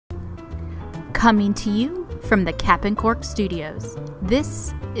Coming to you from the CAP N CORK Studios,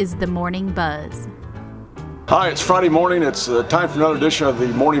 this is the Morning Buzz. Hi, it's Friday morning. It's time for another edition of the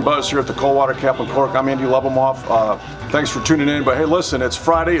Morning Buzz here at the Coldwater CAP N CORK. I'm Andy Lebemoff. Thanks for tuning in. But hey, listen, it's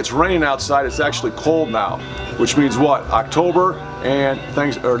Friday. It's raining outside. It's actually cold now, which means what? October and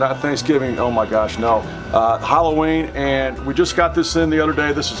not Thanksgiving. Oh my gosh, no. Halloween, and we just got this in the other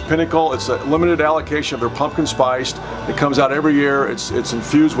day. This is Pinnacle. It's a limited allocation of their pumpkin spiced. It comes out every year. It's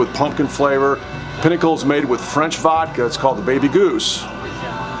infused with pumpkin flavor. Pinnacle is made with French vodka. It's called the Baby Goose.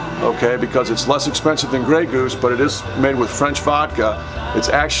 Okay, because it's less expensive than Grey Goose, but it is made with French vodka. It's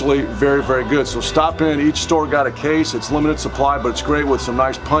actually very, very good. So stop in. Each store got a case. It's limited supply, but it's great with some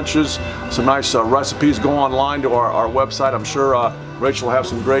nice punches, some nice recipes. Go online to our website. I'm sure Rachel will have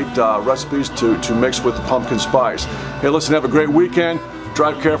some great recipes to mix with the pumpkin spice. Hey, listen, have a great weekend.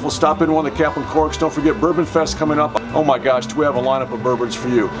 Drive careful. Stop in one of the CAP N CORKs. Don't forget Bourbon Fest coming up. Oh my gosh, do we have a lineup of bourbons for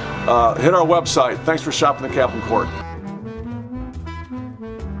you. Hit our website. Thanks for shopping the CAP N CORK.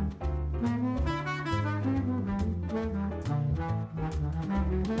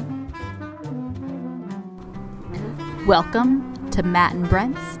 Welcome to Matt and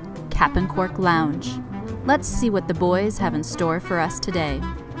Brent's CAP N CORK Lounge. Let's see what the boys have in store for us today.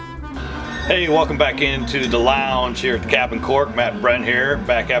 Hey, welcome back into the lounge here at the CAP N CORK. Matt Brent here,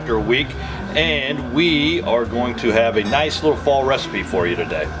 back after a week, and we are going to have a nice little fall recipe for you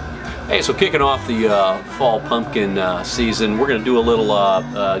today. Hey, so kicking off the fall pumpkin season, we're going to do a little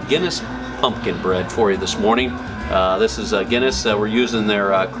Guinness Pumpkin Bread for you this morning. This is Guinness. We're using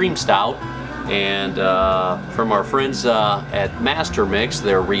their cream stout, and from our friends at Master Mix,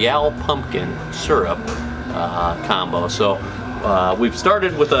 their Real Pumpkin Syrup combo. So we've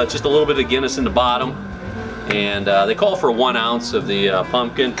started with just a little bit of Guinness in the bottom, and they call for 1 ounce of the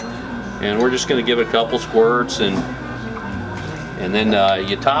pumpkin, and we're just going to give it a couple squirts, and then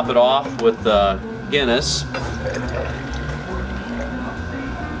you top it off with Guinness.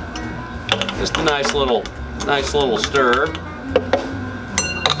 Just a nice little stir.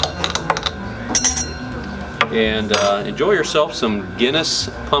 And enjoy yourself some Guinness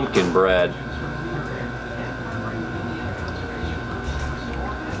Pumpkin Bread.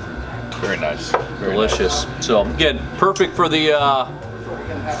 Very nice. Very delicious. Nice. So again, perfect for the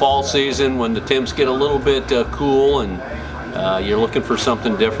fall season when the temps get a little bit cool and you're looking for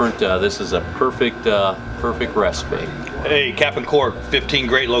something different. This is a perfect recipe. Hey, CAP N CORK, 15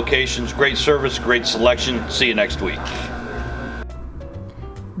 great locations, great service, great selection. See you next week.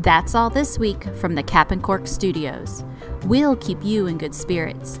 That's all this week from the CAP N CORK Studios. We'll keep you in good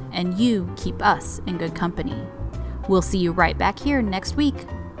spirits, and you keep us in good company. We'll see you right back here next week.